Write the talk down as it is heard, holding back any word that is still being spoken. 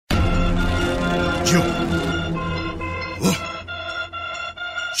Yo.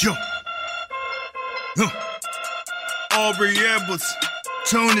 Yo. Aubrey Edwards,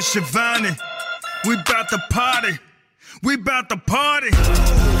 Tony Schiavone. We bout to party. We bout to party.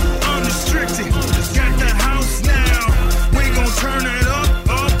 Unrestricted. Got the house now. We gon' turn it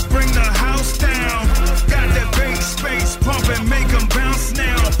up, bring the house down. Got that bass space pumping, make them bounce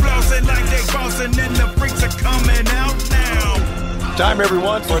now. Flossing like they bossing and the freaks are coming out now. Time,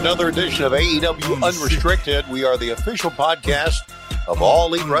 everyone, for another edition of AEW Unrestricted. We are the official podcast of All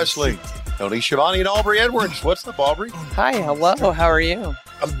Elite Wrestling. Tony Schiavone and Aubrey Edwards. What's up, Aubrey? Hi, hello. How are you?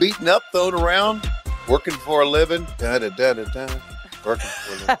 I'm beaten up, thrown around, working for a living. Working for a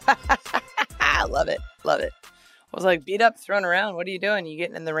living. I love it. Love it. I was like, beat up, thrown around. What are you doing? You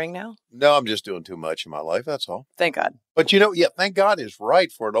getting in the ring now? No, I'm just doing too much in my life. That's all. Thank God. But, thank God is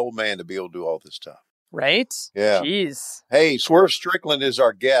right for an old man to be able to do all this stuff. Right? Yeah. Jeez. Hey, Swerve Strickland is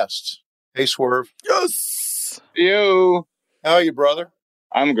our guest. Hey, Swerve. Yes. Yo. How are you, brother?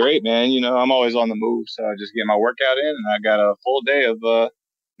 I'm great, man. I'm always on the move, so I just get my workout in, and I got a full day of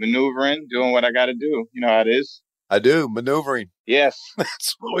maneuvering, doing what I got to do. You know how it is? I do. Maneuvering. Yes.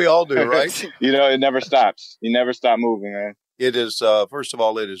 That's what we all do, right? It never stops. You never stop moving, man. It is, first of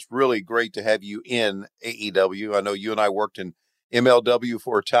all, it is really great to have you in AEW. I know you and I worked in MLW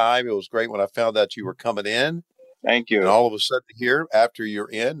for a time. It was great when I found out you were coming in. Thank you. And all of a sudden here, after you're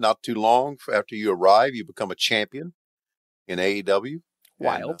in, not too long after you arrive, you become a champion in AEW.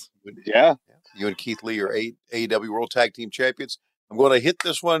 Wild. Yeah. You and Keith Lee are AEW World Tag Team Champions. I'm going to hit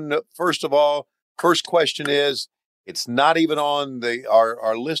this one first of all. First question is, it's not even on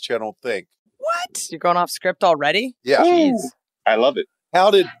our list here, I don't think. What? You're going off script already? Yeah. Jeez. I love it. How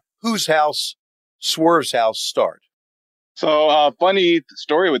did Whose House, Swerve's House start? So, funny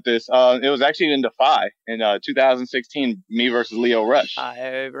story with this. It was actually in Defy in 2016, me versus Leo Rush.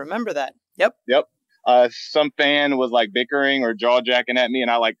 I remember that. Yep. Some fan was like bickering or jaw jacking at me, and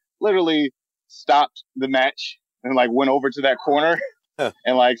I literally stopped the match and went over to that corner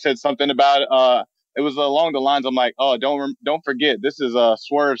and said something about it was along the lines. I'm like, oh, don't forget, this is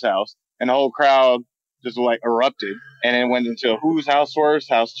Swerve's house, and the whole crowd just erupted, and it went into a Whose House, Swerve's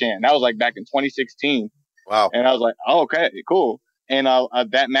House chant. That was back in 2016. Wow. And I was like, oh, okay, cool. And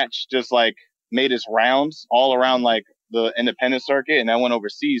that match just made its rounds all around the independent circuit, and I went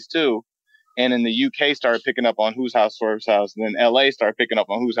overseas too. And in the UK started picking up on Whose House, Swerve's House. And then LA started picking up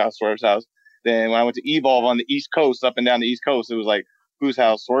on Whose House, Swerve's House. Then when I went to Evolve on the East Coast, up and down the East Coast, it was Whose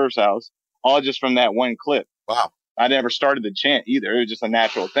House, Swerve's House, all just from that one clip. Wow. I never started the chant either. It was just a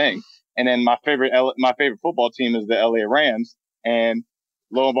natural thing. And then my favorite football team is the LA Rams. And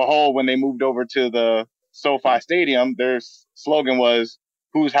lo and behold, when they moved over to the SoFi Stadium, their slogan was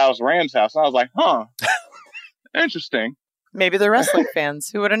Whose House, Rams House. And I was like, huh, interesting. Maybe they're wrestling fans.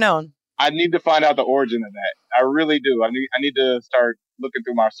 Who would have known? I need to find out the origin of that. I really do. I need to start looking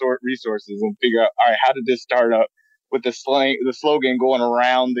through my resources and figure out, all right, how did this start up with the slogan going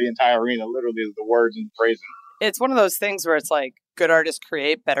around the entire arena, literally the words and the phrasing. It's one of those things where it's good artists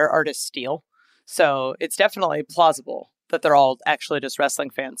create, better artists steal. So it's definitely plausible that they're all actually just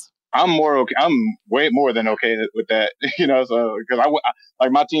wrestling fans. I'm way more than okay with that, so because I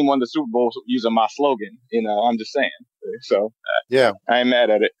my team won the Super Bowl using my slogan, I'm just saying. So yeah, I ain't mad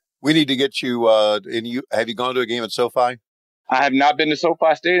at it. We need to get you, have you gone to a game at SoFi? I have not been to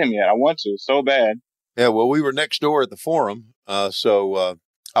SoFi Stadium yet. I want to so bad. Yeah, well, we were next door at the Forum. So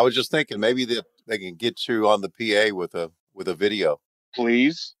I was just thinking maybe that they can get you on the PA with a video.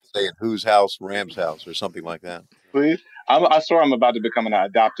 Please. Saying Whose House, Rams House or something like that. Please. I swear I'm about to become an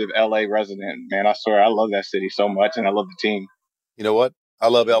adoptive LA resident, man. I swear I love that city so much and I love the team. You know what? I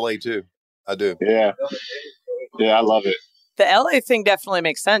love LA too. I do. Yeah. Yeah, I love it. The LA thing definitely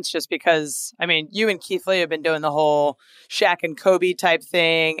makes sense just because, you and Keith Lee have been doing the whole Shaq and Kobe type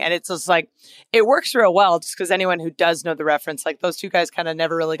thing. And it's just it works real well just because anyone who does know the reference, those two guys kind of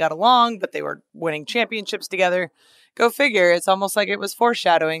never really got along, but they were winning championships together. Go figure. It's almost like it was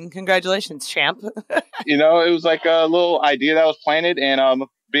foreshadowing. Congratulations, champ. It was a little idea that was planted. And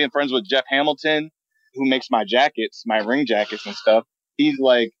being friends with Jeff Hamilton, who makes my jackets, my ring jackets and stuff, he's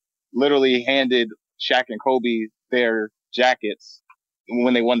literally handed Shaq and Kobe their jackets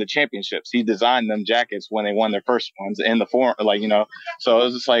when they won the championships. He designed them jackets when they won their first ones in the form, so it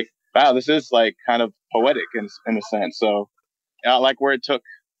was just wow, this is kind of poetic in a sense. So I like where it took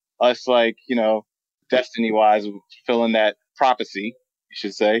us, destiny wise, fulfilling that prophecy, you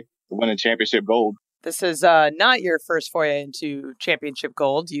should say, winning championship gold. This is not your first foray into championship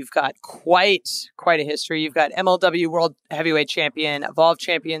gold. You've got quite a history. You've got MLW World Heavyweight Champion, Evolve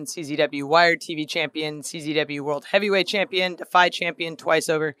Champion, CZW Wired TV Champion, CZW World Heavyweight Champion, Defy Champion twice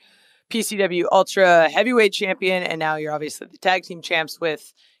over, PCW Ultra Heavyweight Champion, and now you're obviously the tag team champs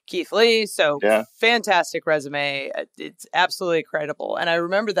with Keith Lee. So fantastic resume. It's absolutely credible. And I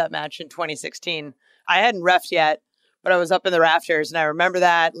remember that match in 2016. I hadn't reffed yet, but I was up in the rafters, and I remember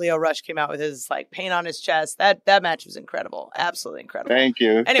that Leo Rush came out with his paint on his chest. That match was incredible. Absolutely incredible. Thank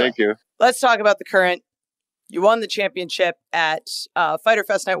you. Anyway, Thank you. Let's talk about the current. You won the championship at Fyter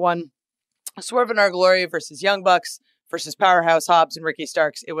Fest Night 1. Swerve in Our Glory versus Young Bucks versus Powerhouse Hobbs and Ricky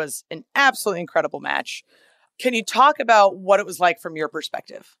Starks. It was an absolutely incredible match. Can you talk about what it was like from your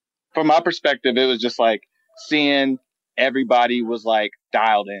perspective? From my perspective, it was just seeing everybody was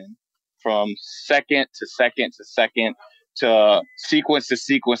dialed in from second to second to second to sequence to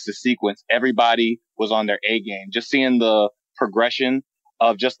sequence to sequence. Everybody was on their A game. Just seeing the progression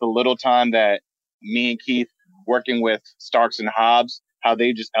of just the little time that me and Keith working with Starks and Hobbs, how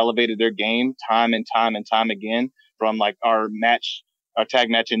they just elevated their game time and time and time again, from our tag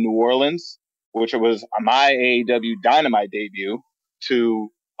match in New Orleans, which was my AEW Dynamite debut, to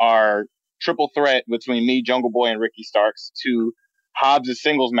our triple threat between me, Jungle Boy, and Ricky Starks, to Hobbs'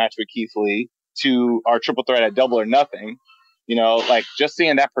 singles match with Keith Lee, to our triple threat at Double or Nothing. Just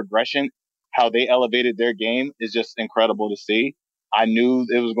seeing that progression, how they elevated their game, is just incredible to see. I knew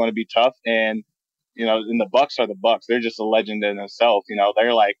it was going to be tough, and and the Bucks are the Bucks. They're just a legend in themselves.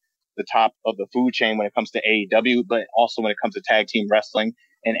 They're the top of the food chain when it comes to AEW, but also when it comes to tag team wrestling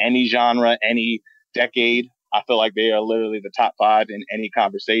in any genre, any decade. I feel like they are literally the top 5 in any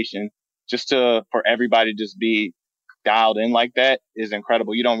conversation. For everybody to just be dialed in like that is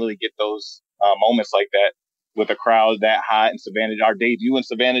incredible. You don't really get those moments like that with a crowd that hot in Savannah. Our debut in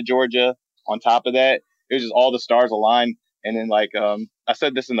Savannah, Georgia, on top of that, it was just all the stars aligned. And then I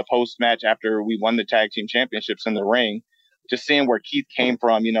said this in the post match after we won the tag team championships in the ring, just seeing where Keith came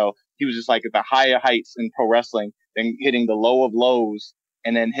from. He was just at the higher heights in pro wrestling, then hitting the low of lows,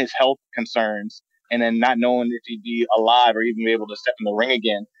 and then his health concerns, and then not knowing if he'd be alive or even be able to step in the ring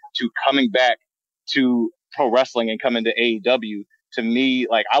again, to coming back to pro wrestling and coming to AEW. To me,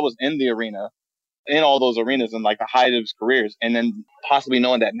 I was in the arena, in all those arenas, in the height of his careers, and then possibly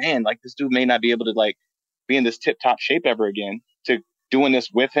knowing that, man, this dude may not be able to be in this tip top shape ever again, to doing this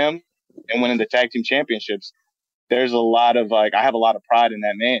with him and winning the tag team championships. There's a lot of I have a lot of pride in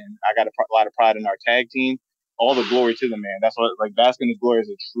that man. I got a lot of pride in our tag team. All the glory to the man. That's what basking in his glory is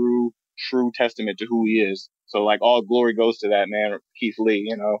a true testament to who he is. So all glory goes to that man, Keith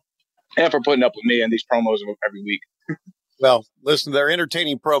Lee, and for putting up with me in these promos every week. Well, listen, they're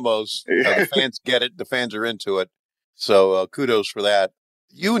entertaining promos. The fans get it. The fans are into it. So kudos for that.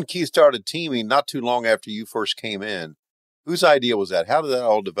 You and Keith started teaming not too long after you first came in. Whose idea was that? How did that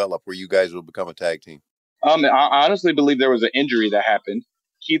all develop where you guys would become a tag team? I honestly believe there was an injury that happened.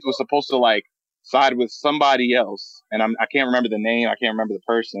 Keith was supposed to side with somebody else, and I can't remember the name. I can't remember the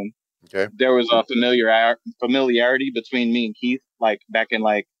person. Okay. There was a familiarity between me and Keith, back in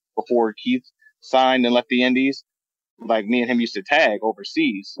before Keith signed and left the Indies. Me and him used to tag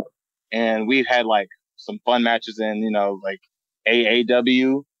overseas, and we've had some fun matches in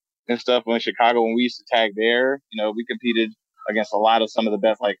AAW and stuff in Chicago when we used to tag there. We competed against a lot of some of the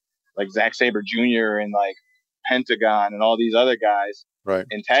best, like Zack Sabre Jr. and Pentagon and all these other guys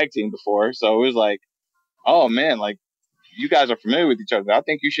in tag team before. So it was oh man, you guys are familiar with each other. I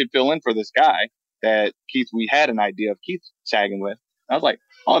think you should fill in for this guy that we had an idea of Keith tagging with. I was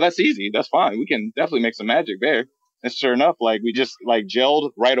oh, that's easy. That's fine. We can definitely make some magic there. And sure enough, we just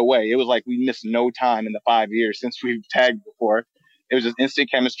gelled right away. It was we missed no time in the 5 years since we've tagged before. It was just instant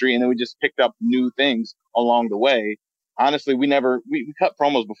chemistry. And then we just picked up new things along the way. Honestly, we cut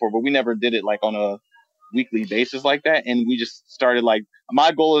promos before, but we never did it on a weekly basis like that. And we just started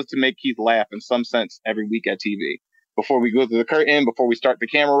my goal is to make Keith laugh in some sense every week at TV. Before we go through the curtain, before we start the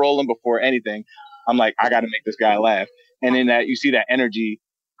camera rolling, before anything, I'm I got to make this guy laugh. And in that, you see that energy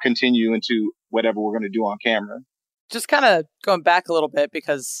continue into whatever we're going to do on camera. Just kind of going back a little bit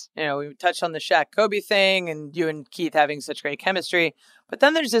because, we touched on the Shaq Kobe thing and you and Keith having such great chemistry. But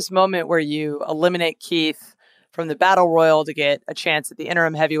then there's this moment where you eliminate Keith from the Battle Royal to get a chance at the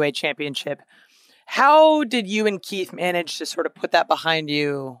interim heavyweight championship. How did you and Keith manage to sort of put that behind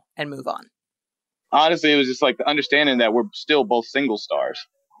you and move on? Honestly, it was just the understanding that we're still both single stars.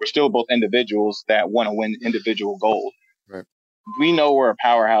 We're still both individuals that want to win individual gold. Right. We know we're a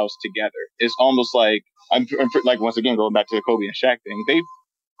powerhouse together. It's almost I'm once again, going back to the Kobe and Shaq thing, they've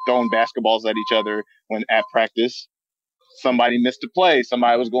thrown basketballs at each other when at practice. Somebody missed a play.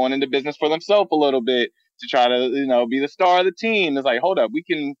 Somebody was going into business for themselves a little bit to try to, be the star of the team. It's hold up, we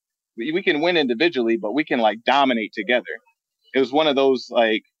can win individually, but we can dominate together. It was one of those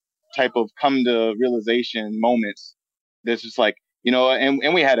type of come to realization moments that's just you know,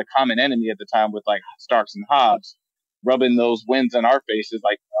 and we had a common enemy at the time with like Starks and Hobbs rubbing those wins in our faces.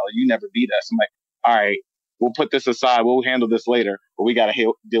 Like, oh, you never beat us. I'm like, all right, we'll put this aside. We'll handle this later, but we got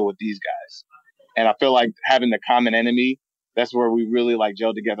to deal with these guys. And I feel like having the common enemy, that's where we really like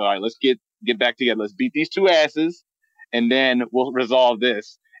gel together. All right, let's get back together. Let's beat these two asses, and then we'll resolve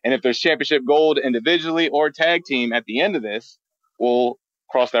this. And if there's championship gold individually or tag team at the end of this, we'll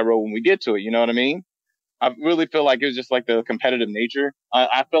cross that road when we get to it. You know what I mean? I really feel like it was just like the competitive nature.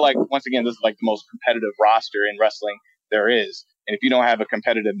 I feel like, once again, this is like the most competitive roster in wrestling there is. And if you don't have a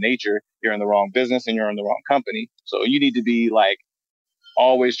competitive nature, you're in the wrong business and you're in the wrong company. So you need to be like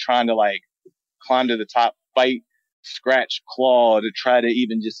always trying to like climb to the top, fight, scratch, claw to try to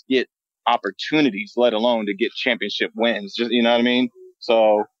even just get opportunities, let alone to get championship wins. Just, you know what I mean?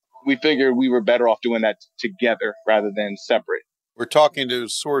 So we figured we were better off doing that together rather than separate. We're talking to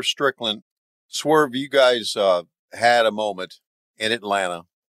Swerve Strickland. Swerve, you guys had a moment in Atlanta.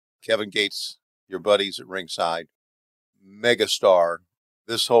 Kevin Gates, your buddies at ringside, megastar.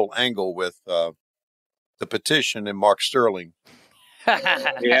 This whole angle with the petition and Mark Sterling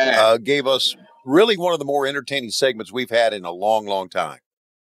gave us really one of the more entertaining segments we've had in a long, long time.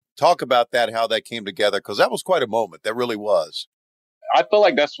 Talk about that, how that came together, because that was quite a moment. That really was. I feel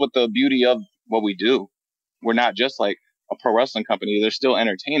like that's what the beauty of what we do. We're not just like a pro wrestling company. There's still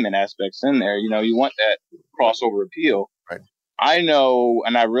entertainment aspects in there. You know, you want that crossover appeal. Right. I know,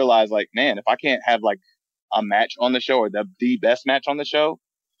 and I realize, like, man, if I can't have like a match on the show or the best match on the show,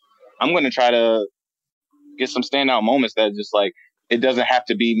 I'm going to try to get some standout moments that just like, it doesn't have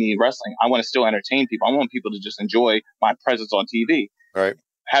to be me wrestling. I want to still entertain people. I want people to just enjoy my presence on TV. Right.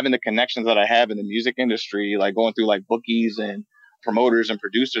 Having the connections that I have in the music industry, like going through like bookies and promoters and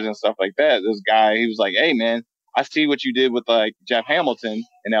producers and stuff like that. This guy, he was like, hey man, I see what you did with like Jeff Hamilton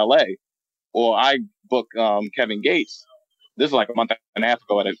in LA. Well, I booked Kevin Gates. This is like a month and a half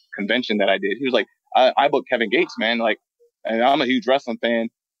ago at a convention that I did. He was like, I booked Kevin Gates, man. Like, and I'm a huge wrestling fan.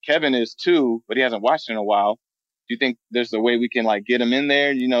 Kevin is too, but he hasn't watched in a while. Do you think there's a way we can like get him in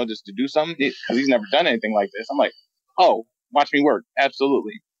there, you know, just to do something? Because he's never done anything like this. I'm like, oh, watch me work.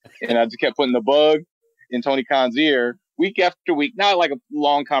 Absolutely. And I just kept putting the bug in Tony Khan's ear week after week. Not like a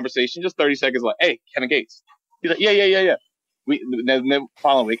long conversation, just 30 seconds. Like, hey, Kevin Gates. He's like, yeah. Then the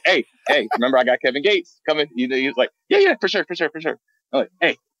following week, hey, remember I got Kevin Gates coming? He was like, yeah, for sure. I'm like,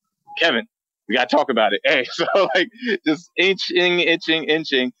 hey, Kevin, we got to talk about it. Hey, so like just inching.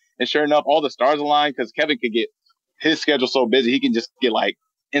 And sure enough, all the stars aligned because Kevin could get his schedule so busy. He can just get like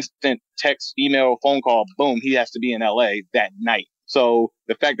instant text, email, phone call. Boom. He has to be in LA that night. So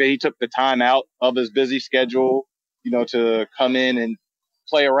the fact that he took the time out of his busy schedule, you know, to come in and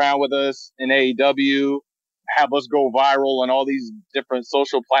play around with us in AEW, have us go viral on all these different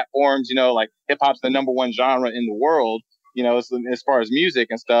social platforms, you know, like hip hop's the #1 genre in the world, you know, as far as music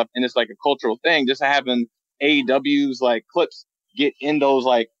and stuff. And it's like a cultural thing, just having AEW's like clips get in those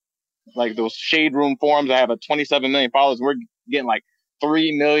like those shade room forums. I have a 27 million followers. We're getting like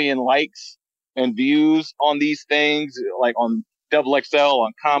 3 million likes and views on these things, like on Double XL,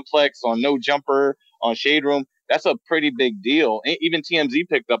 on Complex, on No Jumper, on Shade Room. That's a pretty big deal. Even TMZ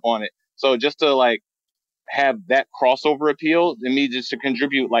picked up on it. So just to like have that crossover appeal and me just to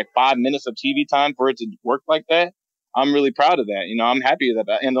contribute like 5 minutes of TV time for it to work like that, I'm really proud of that. You know, I'm happy with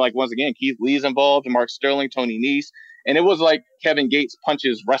that. And like, once again, Keith Lee's involved and Mark Sterling, Tony Nese. And it was like Kevin Gates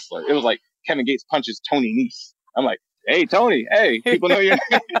punches wrestler. It was like Kevin Gates punches Tony Nese. I'm like, hey, Tony, hey, people know you.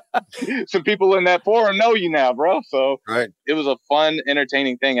 Some people in that forum know you now, bro. So right. It was a fun,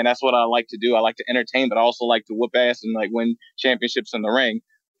 entertaining thing. And that's what I like to do. I like to entertain, but I also like to whoop ass and like win championships in the ring.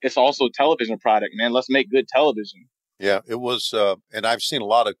 It's also a television product, man. Let's make good television. Yeah, it was. And I've seen a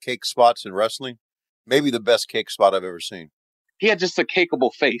lot of cake spots in wrestling. Maybe the best cake spot I've ever seen. He had just a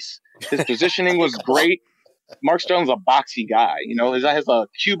cakeable face. His positioning was great. Mark Sterling's a boxy guy. You know, he has a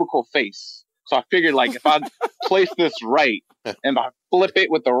cubicle face. So I figured, like, if I place this right and I flip it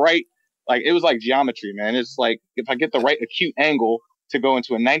with the right, like, it was like geometry, man. It's like, if I get the right acute angle to go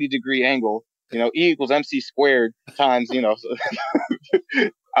into a 90-degree angle, you know, E equals MC squared times, you know.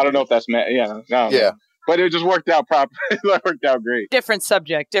 I don't know if that's, yeah. But it just worked out properly. It worked out great. Different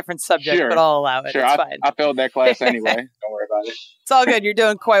subject, sure. but I'll allow it. Sure, it's fine. I failed that class anyway. Don't worry about it. It's all good. You're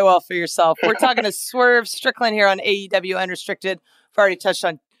doing quite well for yourself. We're talking to Swerve Strickland here on AEW Unrestricted. We've already touched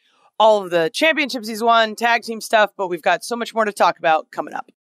on all of the championships he's won, tag team stuff, but we've got so much more to talk about coming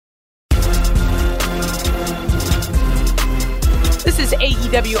up. This is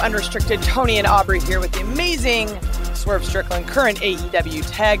AEW Unrestricted. Tony and Aubrey here with the amazing Swerve Strickland, current AEW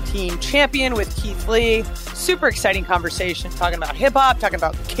Tag Team Champion with Keith Lee. Super exciting conversation, talking about hip-hop, talking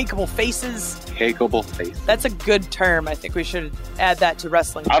about cakeable faces. Cakeable face. That's a good term. I think we should add that to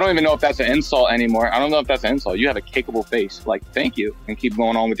wrestling. I don't even know if that's an insult anymore. I don't know if that's an insult. You have a cakeable face. Like, thank you. And keep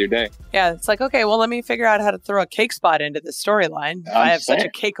going on with your day. Yeah, it's like, okay, well, let me figure out how to throw a cake spot into the storyline. I have such a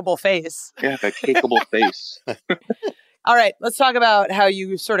cakeable face. Yeah, the cakeable face. All right, let's talk about how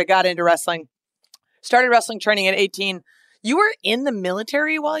you sort of got into wrestling. Started wrestling training at 18. You were in the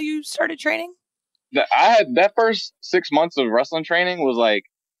military while you started training? I had that first 6 months of wrestling training was like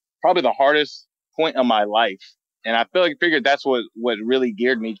probably the hardest point of my life. And I figured that's what really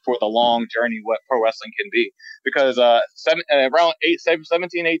geared me for the long journey, what pro wrestling can be. Because around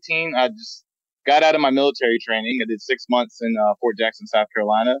 17, 18, I just got out of my military training. I did 6 months in Fort Jackson, South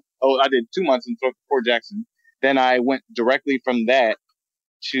Carolina. Oh, I did 2 months in Fort Jackson. Then I went directly from that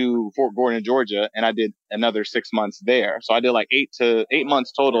to Fort Gordon, Georgia, and I did another 6 months there. So I did like 8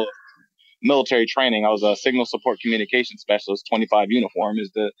 months total military training. I was a signal support communication specialist. 25 uniform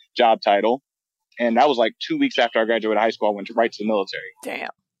is the job title. And that was like 2 weeks after I graduated high school. I went right to the military. Damn.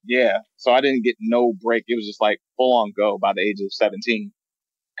 Yeah. So I didn't get no break. It was just like full on go by the age of 17.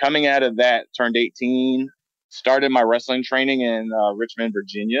 Coming out of that, turned 18, started my wrestling training in Richmond,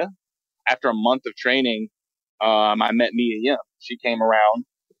 Virginia. After a month of training, I met Mia Yim. She came around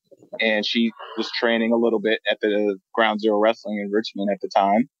and she was training a little bit at the Ground Zero Wrestling in Richmond at the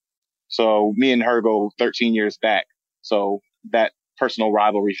time. So me and her go 13 years back. So that personal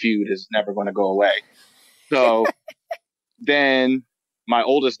rivalry feud is never going to go away. So then my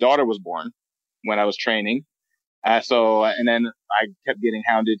oldest daughter was born when I was training. And then I kept getting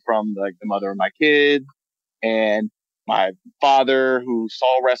hounded from like the mother of my kid and my father who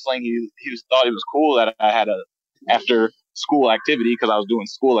saw wrestling. He thought it was cool that I had a after school activity because I was doing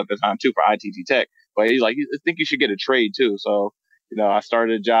school at the time too for ITT Tech. But he's like, I think you should get a trade too. So, I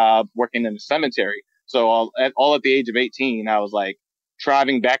started a job working in the cemetery. So all at the age of 18, I was like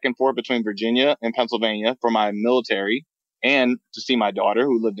driving back and forth between Virginia and Pennsylvania for my military and to see my daughter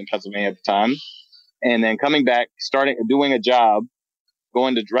who lived in Pennsylvania at the time. And then coming back, doing a job,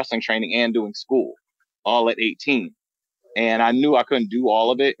 going to wrestling training and doing school all at 18. And I knew I couldn't do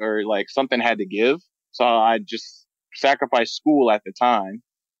all of it or like something had to give. So I just sacrificed school at the time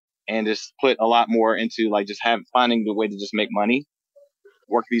and just put a lot more into like just finding the way to just make money,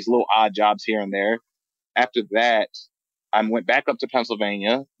 work these little odd jobs here and there. After that, I went back up to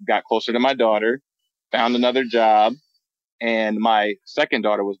Pennsylvania, got closer to my daughter, found another job, and my second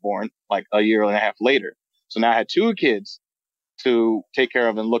daughter was born like a year and a half later. So now I had 2 kids to take care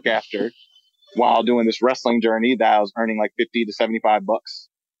of and look after while doing this wrestling journey that I was earning like 50 to 75 bucks.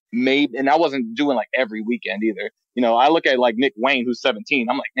 Maybe, and I wasn't doing like every weekend either. I look at like Nick Wayne, who's 17.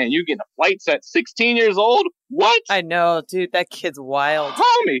 I'm like, man, you're getting flights at 16 years old? What? I know, dude. That kid's wild.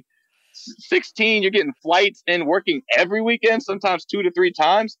 Homie, 16, you're getting flights and working every weekend, sometimes 2 to 3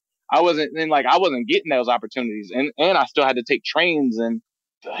 times. I wasn't getting those opportunities. And I still had to take trains and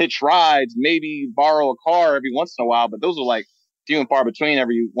hitch rides, maybe borrow a car every once in a while. But those were like few and far between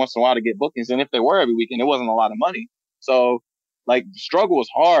every once in a while to get bookings. And if they were every weekend, it wasn't a lot of money. So like the struggle was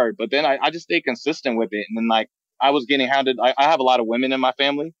hard, but then I just stayed consistent with it. And then like I was getting hounded. I have a lot of women in my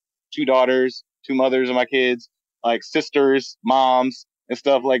family, 2 daughters, 2 mothers of my kids, like sisters, moms and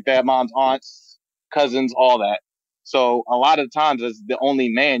stuff like that. Moms, aunts, cousins, all that. So a lot of times as the only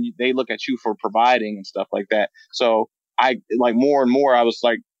man, they look at you for providing and stuff like that. So I like more and more, I was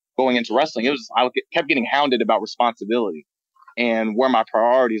like going into wrestling. I kept getting hounded about responsibility and where my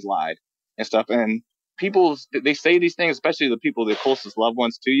priorities lied and stuff. And people, they say these things, especially the people, the closest loved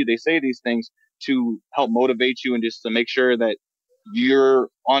ones to you, they say these things to help motivate you and just to make sure that you're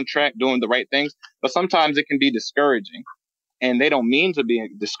on track doing the right things. But sometimes it can be discouraging and they don't mean to be a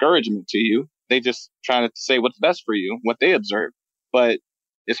discouragement to you. They just trying to say what's best for you, what they observe. But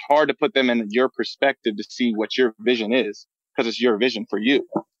it's hard to put them in your perspective to see what your vision is because it's your vision for you.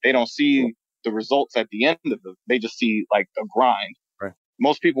 They don't see the results at the end of it. They just see like the grind. Right.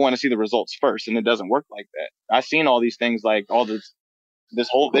 Most people want to see the results first, and it doesn't work like that. I've seen all these things, like all this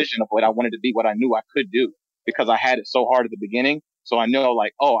whole vision of what I wanted to be, what I knew I could do because I had it so hard at the beginning. So I know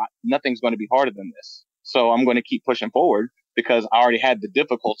like, nothing's going to be harder than this. So I'm going to keep pushing forward because I already had the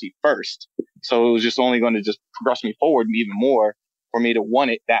difficulty first. So it was just only going to just progress me forward even more for me to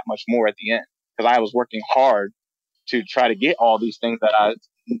want it that much more at the end. Because I was working hard to try to get all these things that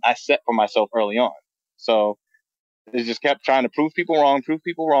I set for myself early on. So it just kept trying to prove people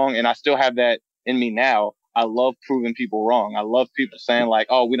wrong. And I still have that in me now. I love proving people wrong. I love people saying like,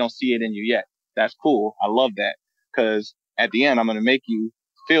 oh, we don't see it in you yet. That's cool. I love that. Because at the end, I'm going to make you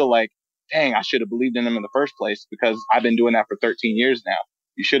feel like dang, I should have believed in him in the first place because I've been doing that for 13 years now.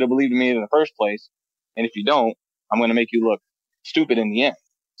 You should have believed in me in the first place. And if you don't, I'm going to make you look stupid in the end.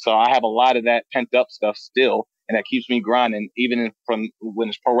 So I have a lot of that pent up stuff still. And that keeps me grinding, even from when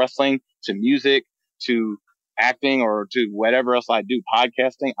it's pro wrestling to music to acting or to whatever else I do,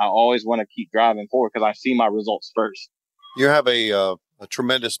 podcasting. I always want to keep driving forward because I see my results first. You have a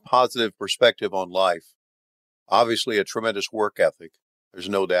tremendous positive perspective on life. Obviously, a tremendous work ethic. There's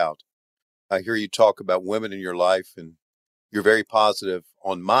no doubt. I hear you talk about women in your life, and you're very positive.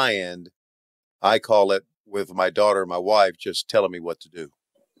 On my end, I call it, with my daughter and my wife, just telling me what to do.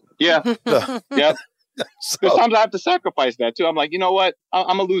 Yeah. Yep. Sometimes I have to sacrifice that too. I'm like, you know what?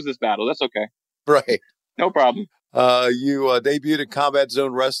 I'm gonna lose this battle. That's okay. Right. No problem. You debuted at Combat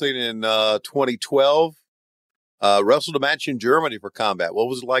Zone Wrestling in 2012. Wrestled a match in Germany for Combat. What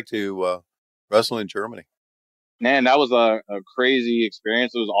was it like to wrestle in Germany? Man, that was a crazy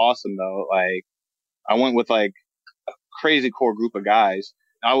experience. It was awesome though. Like, I went with like a crazy core group of guys.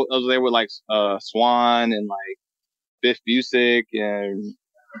 I was there with like Swan and like Biff Busick and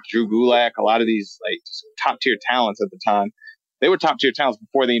Drew Gulak, a lot of these like top tier talents at the time. They were top tier talents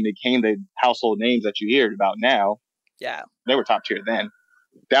before they became the household names that you hear about now. Yeah. They were top tier then.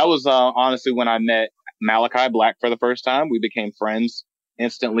 That was honestly when I met Malachi Black for the first time. We became friends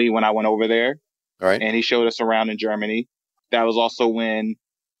instantly when I went over there. All right. And he showed us around in Germany. That was also when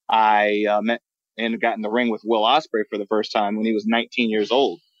I met and got in the ring with Will Ospreay for the first time when he was 19 years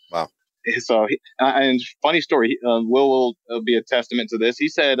old. Wow. So, and funny story, Will be a testament to this. He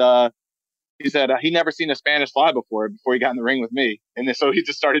said he never seen a Spanish fly before he got in the ring with me. And then, so he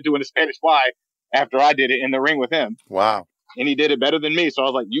just started doing the Spanish fly after I did it in the ring with him. Wow. And he did it better than me. So I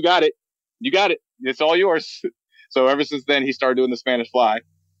was like, you got it. It's all yours. So ever since then, he started doing the Spanish fly.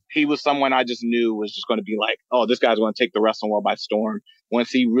 He was someone I just knew was just going to be like, oh, this guy's going to take the wrestling world by storm. Once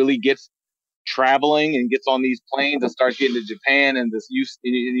he really gets traveling and gets on these planes and starts getting to Japan and this use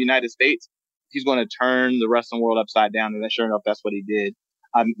in the United States, he's going to turn the wrestling world upside down. And sure enough, that's what he did.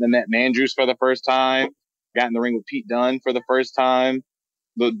 I met Mandrews for the first time, got in the ring with Pete Dunne for the first time,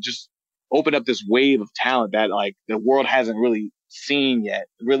 but just opened up this wave of talent that like the world hasn't really seen yet,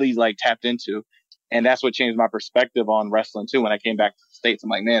 really like tapped into. And that's what changed my perspective on wrestling too. When I came back to the States, I'm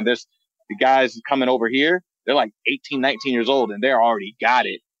like, man, the guys coming over here, they're like 18, 19 years old and they're already got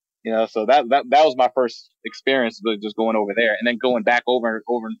it. You know, so that was my first experience with just going over there and then going back over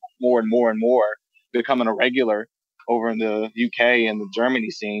more and more and more, becoming a regular over in the UK and the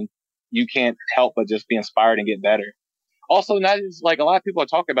Germany scene. You can't help but just be inspired and get better. Also, not just like a lot of people are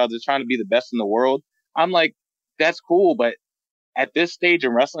talking about just trying to be the best in the world. I'm like, that's cool, but at this stage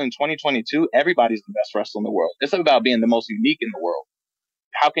in wrestling in 2022, everybody's the best wrestler in the world. It's about being the most unique in the world.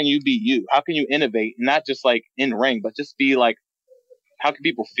 How can you be you? How can you innovate? Not just like in ring, but just be like, how can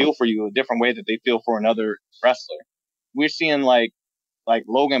people feel for you a different way that they feel for another wrestler? We're seeing like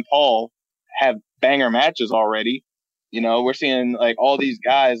Logan Paul have banger matches already. You know, we're seeing like all these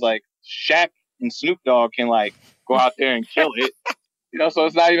guys like Shaq and Snoop Dogg can like go out there and kill it. You know, so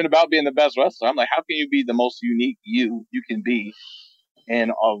it's not even about being the best wrestler. I'm like, how can you be the most unique you can be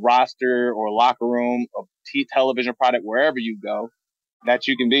in a roster or locker room, a television product, wherever you go, that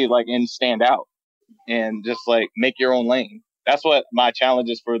you can be like and stand out and just like make your own lane. That's what my challenge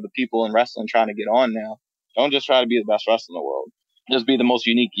is for the people in wrestling trying to get on now. Don't just try to be the best wrestler in the world. Just be the most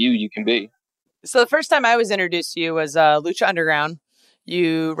unique you can be. So the first time I was introduced to you was Lucha Underground.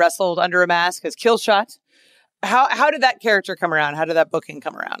 You wrestled under a mask as Killshot. How did that character come around? How did that booking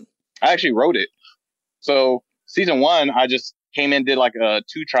come around? I actually wrote it. So season 1, I just came in, did like 2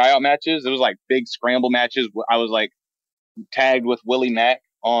 tryout matches. It was like big scramble matches. I was like tagged with Willie Mack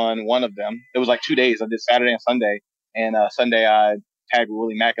on one of them. It was like 2 days. I did Saturday and Sunday. And Sunday I tagged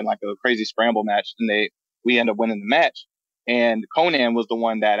Willie Mack in like a crazy scramble match. And we ended up winning the match. And Conan was the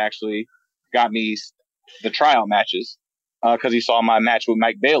one that actually got me the tryout matches because he saw my match with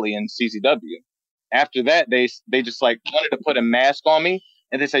Mike Bailey in CZW. After that, they just like wanted to put a mask on me,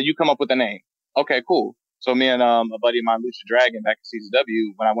 and they said, "You come up with a name." Okay, cool. So me and a buddy of mine, Lucha Dragon, back at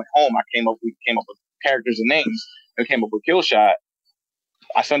CZW, when I went home, we came up with characters and names. We came up with Killshot.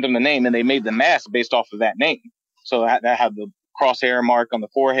 I sent them the name, and they made the mask based off of that name. So that had the crosshair mark on the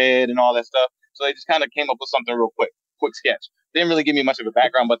forehead and all that stuff. So they just kind of came up with something real quick sketch. They didn't really give me much of a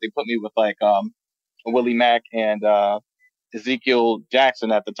background, but they put me with like Willie Mack and Ezekiel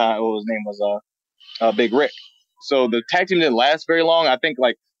Jackson at the time. His name was Big Rick. So the tag team didn't last very long. I think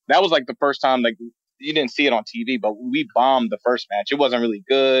like that was like the first time like you didn't see it on TV, but we bombed the first match. It wasn't really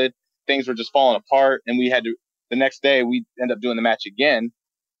good. Things were just falling apart, and we had to. The next day we ended up doing the match again,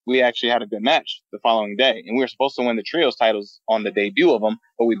 we actually had a good match the following day. And we were supposed to win the trios titles on the debut of them,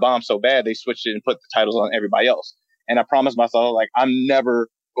 but we bombed so bad they switched it and put the titles on everybody else. And I promised myself, like, I'm never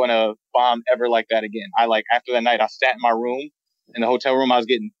going to bomb ever like that again. After that night, I sat in my room, in the hotel room. I was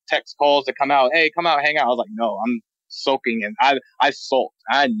getting text calls to come out. Hey, come out, hang out. I was like, no, I'm soaking. And I sulked.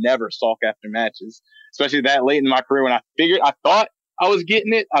 I never sulk after matches, especially that late in my career when I thought I was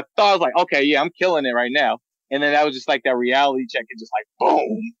getting it. I thought I was like, okay, yeah, I'm killing it right now. And then that was just like that reality check. It just like,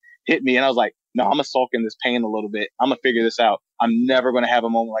 boom, hit me. And I was like, no, I'm going to sulk in this pain a little bit. I'm going to figure this out. I'm never going to have a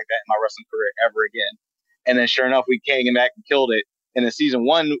moment like that in my wrestling career ever again. And then sure enough, we came back and killed it. And then season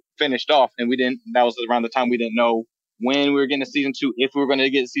 1 finished off, and that was around the time we didn't know when we were getting to season 2, if we were going to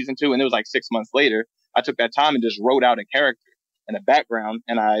get season 2. And it was like 6 months later. I took that time and just wrote out a character and a background.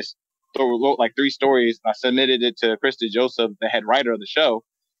 And I wrote like 3 stories. And I submitted it to Krista Joseph, the head writer of the show.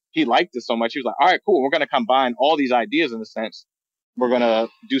 He liked it so much. He was like, all right, cool. We're going to combine all these ideas in a sense. We're going to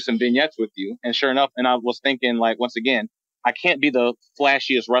do some vignettes with you. And sure enough, and I was thinking, like, once again, I can't be the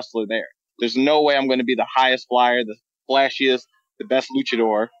flashiest wrestler there. There's no way I'm going to be the highest flyer, the flashiest, the best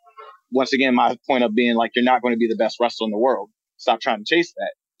luchador. Once again, my point of being like, you're not going to be the best wrestler in the world. Stop trying to chase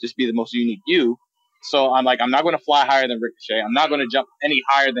that. Just be the most unique you. So I'm like, I'm not going to fly higher than Ricochet. I'm not going to jump any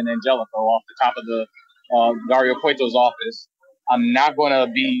higher than Angelico off the top of the Dario Cueto's office. I'm not going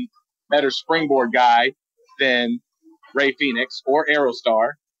to be better springboard guy than Ray Phoenix or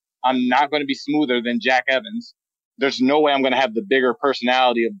Aerostar. I'm not going to be smoother than Jack Evans. There's no way I'm going to have the bigger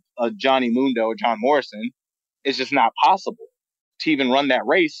personality of Johnny Mundo or John Morrison. It's just not possible. To even run that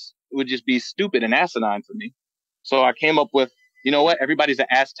race, it would just be stupid and asinine for me. So I came up with, you know what? Everybody's an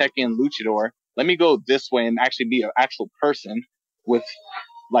Aztecian luchador. Let me go this way and actually be an actual person with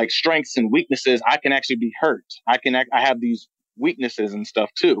like strengths and weaknesses. I can actually be hurt. I have these weaknesses and stuff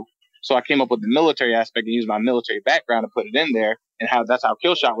too. So I came up with the military aspect and used my military background to put it in there, and that's how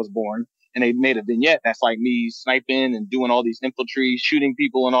Killshot was born. And they made a vignette that's like me sniping and doing all these infantry, shooting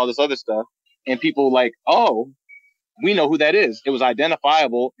people and all this other stuff. And people like, oh, we know who that is. It was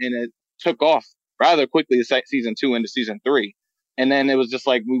identifiable, and it took off rather quickly to season 2 into season 3. And then it was just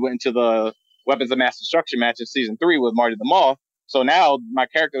like we went into the Weapons of Mass Destruction match in season 3 with Marty the Moth. So now my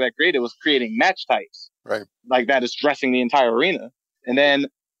character that I created was creating match types. Right. Like that is dressing the entire arena. And then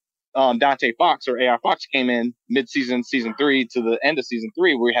Dante Fox or AR Fox came in mid-season, season 3 to the end of season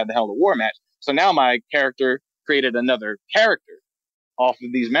 3 where we had the Hell of War match. So now my character created another character off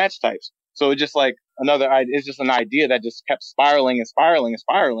of these match types. So it's just like it's just an idea that just kept spiraling and spiraling and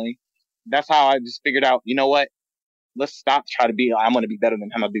spiraling. That's how I just figured out, you know what? Let's stop trying to be, I'm going to be better than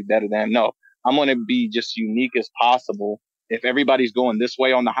him. I'll be better than him. No, I'm going to be just unique as possible. If everybody's going this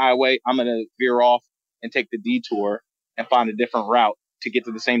way on the highway, I'm going to veer off and take the detour and find a different route to get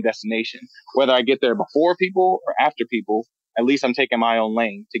to the same destination. Whether I get there before people or after people, at least I'm taking my own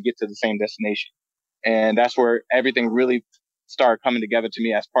lane to get to the same destination. And that's where everything really started coming together to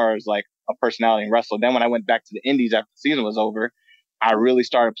me as far as like a personality in wrestling. Then when I went back to the indies after the season was over, I really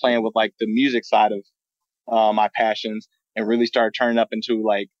started playing with like the music side of my passions and really started turning up into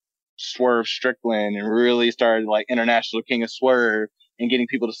like Swerve Strickland and really started like International King of Swerve and getting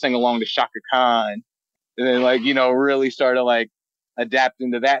people to sing along to Shaka Khan. And then like, really started like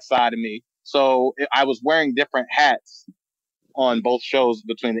adapting to that side of me. So I was wearing different hats on both shows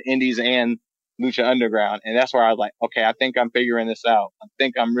between the indies and Lucha Underground. And that's where I was like, okay, I think I'm figuring this out. I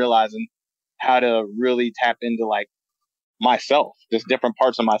think I'm realizing how to really tap into like myself, just different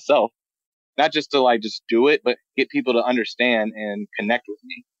parts of myself, not just to like just do it, but get people to understand and connect with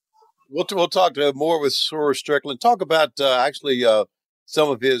me. We'll talk more with Swerve Strickland. Talk about some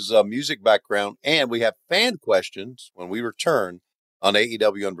of his music background, and we have fan questions when we return on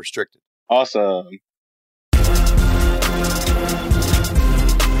AEW Unrestricted. Awesome.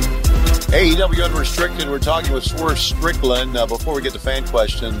 AEW Unrestricted, we're talking with Swerve Strickland. Before we get to fan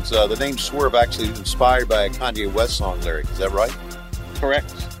questions, the name Swerve actually inspired by a Kanye West song lyric. Is that right?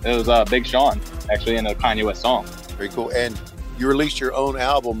 Correct. It was Big Sean, actually, in a Kanye West song. Very cool. And you released your own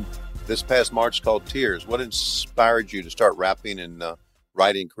album this past March called Tears. What inspired you to start rapping and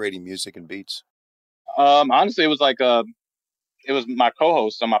writing, creating music and beats? Honestly, it was like it was my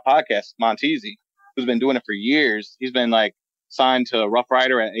co-host on my podcast, Montezi, who's been doing it for years. He's been like signed to Rough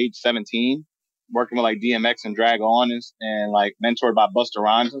Rider at age 17, working with like DMX and Drag On and like mentored by Busta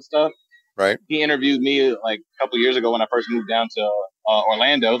Rhymes and stuff. Right. He interviewed me like a couple years ago when I first moved down to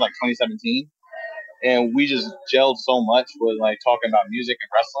Orlando. It was like 2017. And we just gelled so much with like talking about music and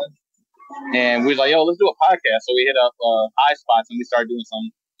wrestling. And we was like, yo, let's do a podcast. So we hit up High Spots and we started doing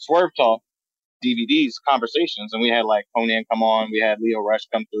some Swerve Talk DVDs, conversations. And we had like Conan come on. We had Leo Rush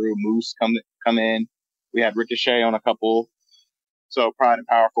come through, Moose come in. We had Ricochet on a couple. So Pride and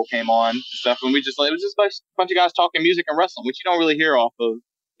Powerful came on and stuff, and it was just like a bunch of guys talking music and wrestling, which you don't really hear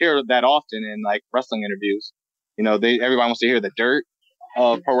that often in like wrestling interviews. You know, everybody wants to hear the dirt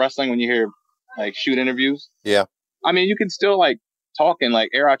of pro wrestling when you hear like shoot interviews. Yeah. I mean, you can still like talk and like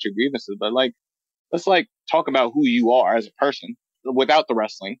air out your grievances, but like let's like talk about who you are as a person without the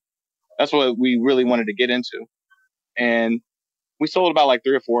wrestling. That's what we really wanted to get into, and we sold about like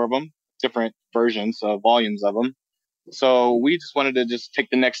 3 or 4 of them, different versions of volumes of them. So we just wanted to just take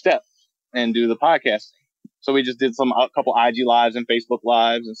the next step and do the podcasting. So we just did a couple IG lives and Facebook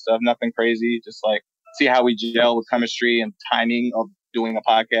lives and stuff. Nothing crazy. Just like see how we gel with chemistry and timing of doing a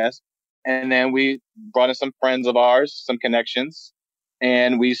podcast. And then we brought in some friends of ours, some connections,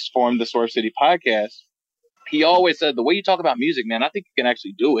 and we formed the Swerve City podcast. He always said, the way you talk about music, man, I think you can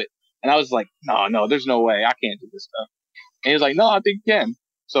actually do it. And I was like, no, there's no way. I can't do this stuff. And he was like, no, I think you can.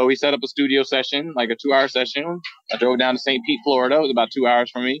 So we set up a studio session, like a 2-hour session. I drove down to St. Pete, Florida. It was about 2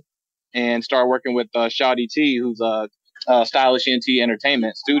 hours from me. And started working with Shawty T, who's Stylish ENT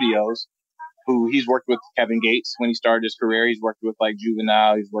Entertainment Studios, who he's worked with Kevin Gates when he started his career. He's worked with like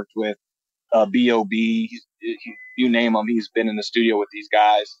Juvenile. He's worked with B.O.B. You name him. He's been in the studio with these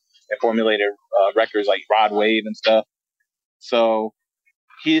guys and formulated records like Rod Wave and stuff. So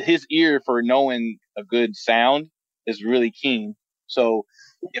his ear for knowing a good sound is really keen. So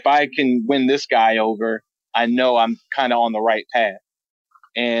if I can win this guy over, I know I'm kind of on the right path.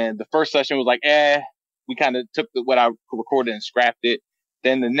 And the first session was like, we kind of took what I recorded and scrapped it.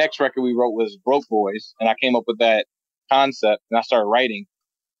 Then the next record we wrote was Broke Boys. And I came up with that concept and I started writing.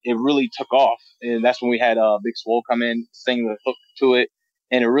 It really took off. And that's when we had Big Swole come in, sing the hook to it.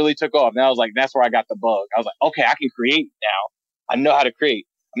 And it really took off. And I was like, that's where I got the bug. I was like, okay, I can create now. I know how to create.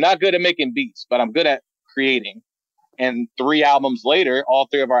 I'm not good at making beats, but I'm good at creating. And 3 albums later, all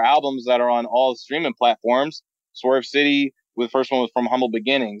 3 of our albums that are on all streaming platforms, Swerve City, the first one was From Humble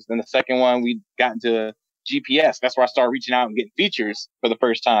Beginnings. Then the second one, we got into GPS. That's where I started reaching out and getting features for the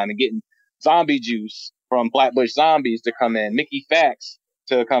first time and getting Zombie Juice from Flatbush Zombies to come in, Mickey Fax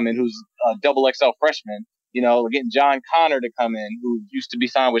to come in, who's a double XL freshman, you know, getting John Connor to come in, who used to be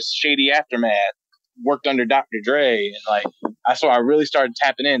signed with Shady Aftermath, worked under Dr. Dre. And like, so I really started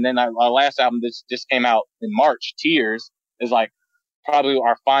tapping in. Then our last album that just came out in March, Tears, is like probably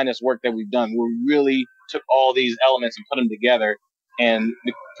our finest work that we've done. We really took all these elements and put them together and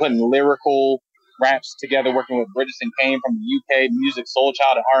putting lyrical raps together, working with Bridgerton Kane from the UK, music soul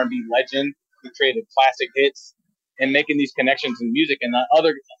child and R&B legend who created classic hits, and making these connections in music. And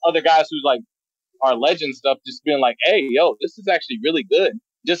other guys who's like our legend stuff, just being like, hey, yo, this is actually really good.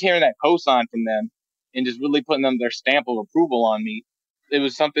 Just hearing that cosign from them and just really putting them their stamp of approval on me. It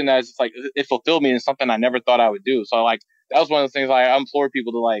was something that's just like, it fulfilled me and something I never thought I would do. So like, that was one of the things I implore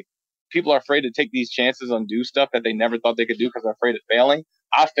people to like, people are afraid to take these chances and do stuff that they never thought they could do because they're afraid of failing.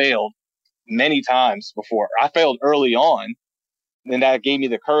 I failed many times before. I failed early on. And that gave me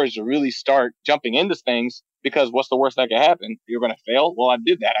the courage to really start jumping into things, because what's the worst that could happen? You're going to fail. Well, I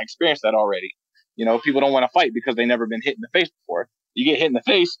did that. I experienced that already. You know, people don't want to fight because they never been hit in the face before. You get hit in the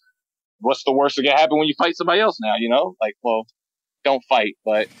face. What's the worst that can happen when you fight somebody else now? You know, like, well, don't fight,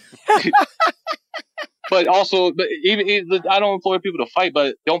 but, but even I don't implore people to fight,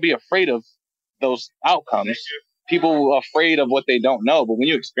 but don't be afraid of those outcomes. People are afraid of what they don't know, but when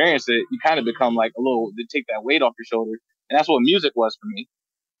you experience it, you kind of become like they take that weight off your shoulders. And that's what music was for me.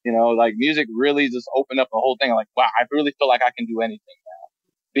 You know, like music really just opened up the whole thing. Like, wow, I really feel like I can do anything now.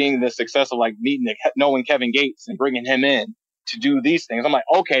 Being the success of like knowing Kevin Gates and bringing him in to do these things. I'm like,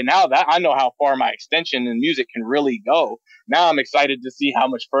 okay, now that I know how far my extension in music can really go. Now I'm excited to see how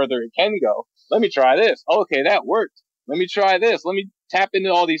much further it can go. Let me try this. Okay, that worked. Let me try this. Let me tap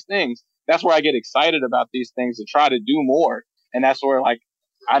into all these things. That's where I get excited about these things to try to do more. And that's where like,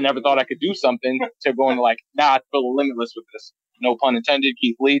 I never thought I could do something to go into like, I feel limitless with this. No pun intended.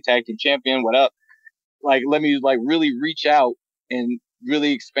 Keith Lee, tag team champion. What up? Like, let me like really reach out and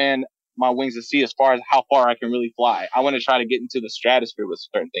really expand my wings to see as far as how far I can really fly. I want to try to get into the stratosphere with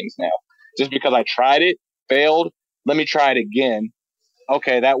certain things now. Just because I tried it, failed, let me try it again.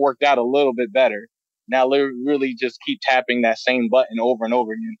 Okay, that worked out a little bit better. Now really just keep tapping that same button over and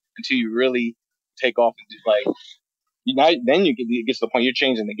over again until you really take off and just like, then it gets to the point you're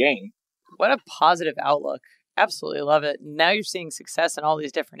changing the game. What a positive outlook. Absolutely love it. Now you're seeing success in all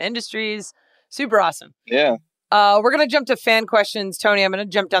these different industries. Super awesome. Yeah. We're going to jump to fan questions. Tony, I'm going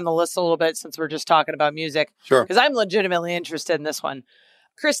to jump down the list a little bit since we're just talking about music. Sure. Because I'm legitimately interested in this one.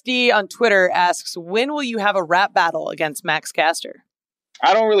 Christy on Twitter asks, when will you have a rap battle against Max Caster?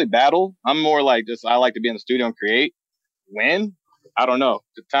 I don't really battle. I'm more like I like to be in the studio and create. When? I don't know.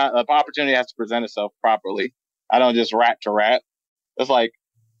 The opportunity has to present itself properly. I don't just rap to rap. It's like,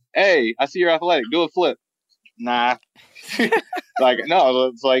 hey, I see you're athletic. Do a flip. Nah. Like, no,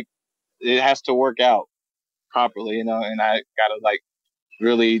 it's like, it has to work out properly, and I gotta like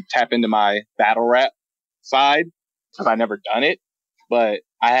really tap into my battle rap side because I never done it, but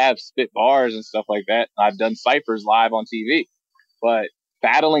I have spit bars and stuff like that. I've done ciphers live on TV, but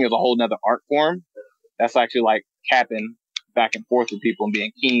battling is a whole nother art form. That's actually like capping back and forth with people and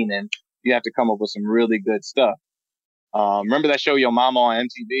being keen, and you have to come up with some really good stuff. Remember that show Yo Mama on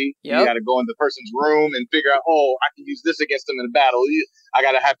MTV? Yep. You got to go in the person's room and figure out, oh, I can use this against them in a battle. I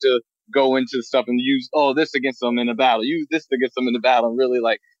got to have to go into the stuff and use, this against them in a battle. Use this against them in the battle. And really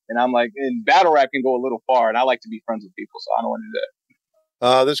like, and I'm like, and battle rap can go a little far, and I like to be friends with people, so I don't want to do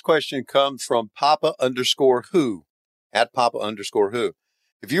that. This question comes from Papa_Who, at Papa_Who.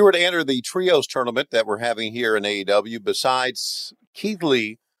 If you were to enter the trios tournament that we're having here in AEW, besides Keith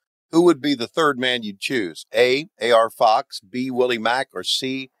Lee, who would be the third man you'd choose? A, AR Fox, B, Willie Mack, or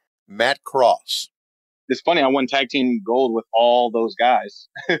C, Matt Cross? It's funny, I won tag team gold with all those guys.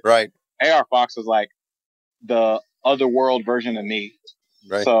 Right. AR Fox is like the otherworld version of me.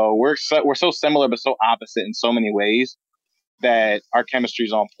 Right. So we're so similar but so opposite in so many ways that our chemistry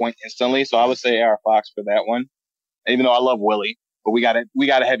is on point instantly. So I would say AR Fox for that one, even though I love Willie, but we got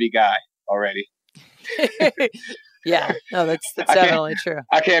a heavy guy already. Yeah, no, that's definitely true.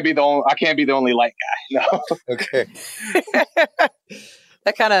 I can't be the only light guy. No. Okay.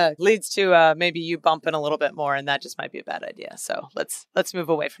 That kind of leads to maybe you bumping a little bit more, and that just might be a bad idea. So let's move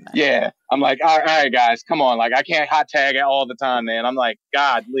away from that. Yeah, I'm like, all right, guys, come on. Like, I can't hot tag it all the time, man. I'm like,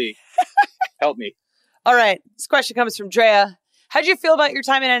 God, Lee, help me. All right, this question comes from Drea. How'd you feel about your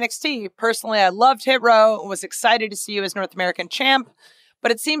time in NXT? Personally, I loved Hit Row and was excited to see you as North American champ, but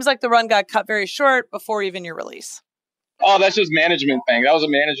it seems like the run got cut very short before even your release. Oh, that's just management thing. That was a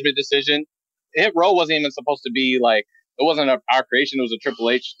management decision. Hit Row wasn't even supposed to be like, it wasn't our creation. It was a Triple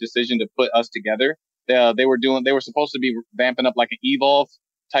H decision to put us together. They were supposed to be vamping up like an Evolve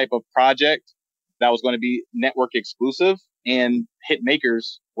type of project that was going to be network exclusive, and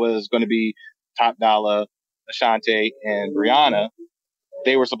Hitmakers was going to be Top Dollar, Ashante, and Brianna.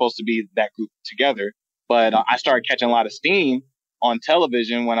 They were supposed to be that group together, but I started catching a lot of steam on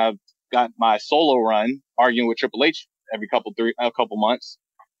television when I got my solo run, arguing with Triple H every couple months.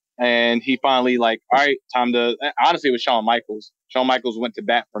 And he finally like, all right, time to, honestly, it was Shawn Michaels. Shawn Michaels went to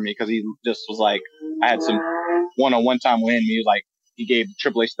bat for me because he just was like, I had some one-on-one time with him. He was like, he gave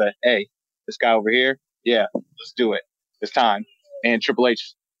Triple H the, hey, this guy over here, yeah, let's do it. It's time. And Triple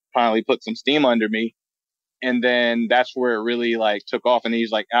H finally put some steam under me. And then that's where it really like took off. And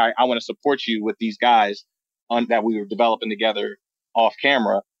he's like, all right, I want to support you with these guys that we were developing together off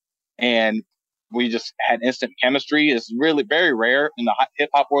camera. And we just had instant chemistry. It's really very rare in the hip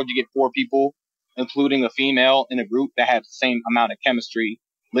hop world. You get 4 people, including a female, in a group that have the same amount of chemistry,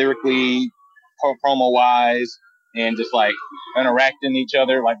 lyrically, promo wise, and just like interacting each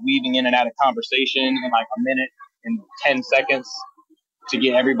other, like weaving in and out of conversation in like a minute and 10 seconds to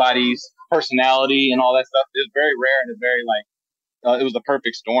get everybody's personality and all that stuff. It's very rare, and it's very like, it was the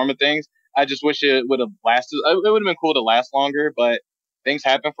perfect storm of things. I just wish it would have lasted. It would have been cool to last longer, but things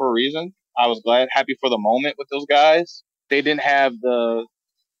happen for a reason. I was happy for the moment with those guys. They didn't have the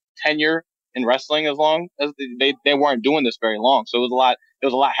tenure in wrestling as long as they weren't doing this very long. So it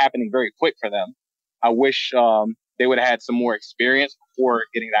was a lot happening very quick for them. I wish they would have had some more experience before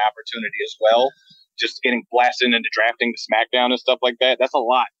getting the opportunity as well. Just getting blasted into drafting to SmackDown and stuff like that. That's a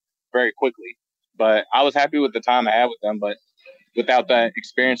lot very quickly. But I was happy with the time I had with them. But without that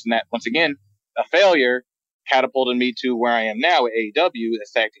experience and that, once again, a failure catapulted me to where I am now at AEW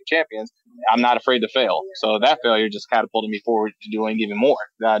as tag team champions. I'm not afraid to fail. So that failure just catapulted me forward to doing even more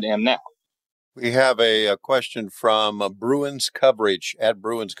than I am now. We have a question from Bruins Coverage, at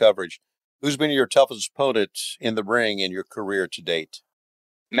Bruins Coverage. Who's been your toughest opponent in the ring in your career to date?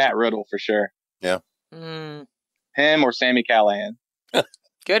 Matt Riddle, for sure. Yeah. Him or Sami Callihan.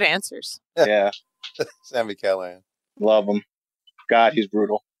 Good answers. Yeah. Sami Callihan. Love him. God, he's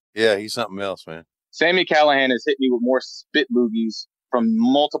brutal. Yeah, he's something else, man. Sami Callihan has hit me with more spit loogies from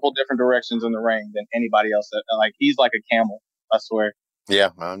multiple different directions in the ring than anybody else. Like, he's like a camel, I swear.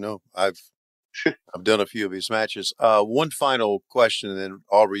 Yeah, I know. I've done a few of his matches. One final question, and then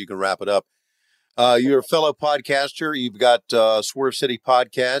Aubrey, you can wrap it up. You're a fellow podcaster. You've got Swerve City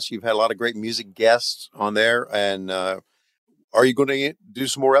Podcast. You've had a lot of great music guests on there. And are you going to do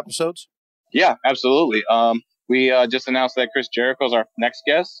some more episodes? Yeah, absolutely. We just announced that Chris Jericho is our next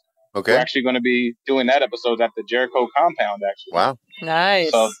guest. Okay. We're actually going to be doing that episode at the Jericho compound, actually. Wow.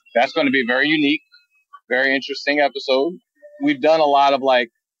 Nice. So that's going to be very unique, very interesting episode. We've done a lot of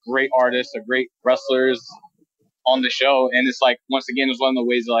like great artists or great wrestlers on the show. And it's like, once again, it was one of the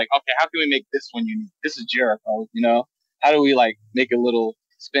ways of like, okay, how can we make this one unique? This is Jericho, you know? How do we like make a little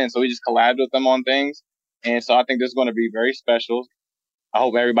spin? So we just collabed with them on things. And so I think this is going to be very special. I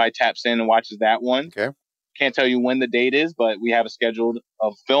hope everybody taps in and watches that one. Okay. Can't tell you when the date is, but we have a schedule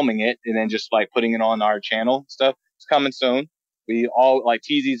of filming it and then just like putting it on our channel stuff. It's coming soon. We all like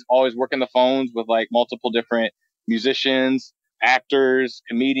TZ's always working the phones with like multiple different musicians, actors,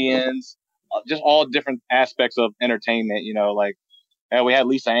 comedians, just all different aspects of entertainment, you know, like we had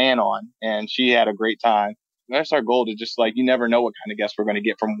Lisa Ann on and she had a great time. That's our goal, to just like, you never know what kind of guests we're going to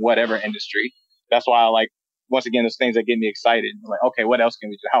get from whatever industry. That's why I like, once again, those things that get me excited. I'm like, okay, what else can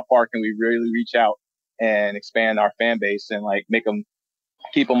we do? How far can we really reach out and expand our fan base and like make them,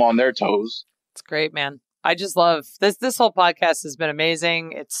 keep them on their toes? It's great, man. I just love this. This whole podcast has been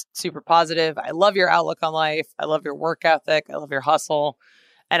amazing. It's super positive. I love your outlook on life. I love your work ethic. I love your hustle.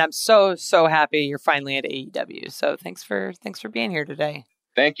 And I'm so, so happy you're finally at AEW. So thanks for being here today.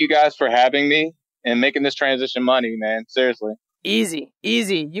 Thank you guys for having me and making this transition money, man. Seriously. Easy.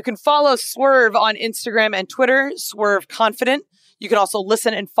 You can follow Swerve on Instagram and Twitter, Swerve Confident. You can also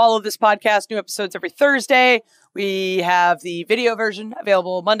listen and follow this podcast. New episodes every Thursday. We have the video version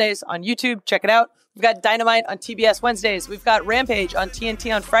available Mondays on YouTube. Check it out. We've got Dynamite on TBS Wednesdays. We've got Rampage on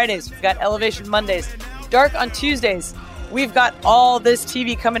TNT on Fridays. We've got Elevation Mondays. Dark on Tuesdays. We've got all this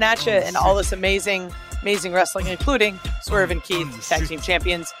TV coming at you and all this amazing wrestling, including Swerve and Keith, Tag Team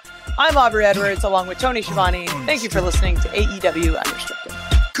Champions. I'm Aubrey Edwards, along with Tony Schiavone. Thank you for listening to AEW Unrestricted.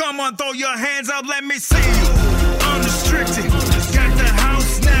 Come on, throw your hands up, let me see you. Unrestricted, got the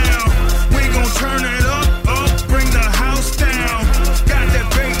house now. We gon' turn it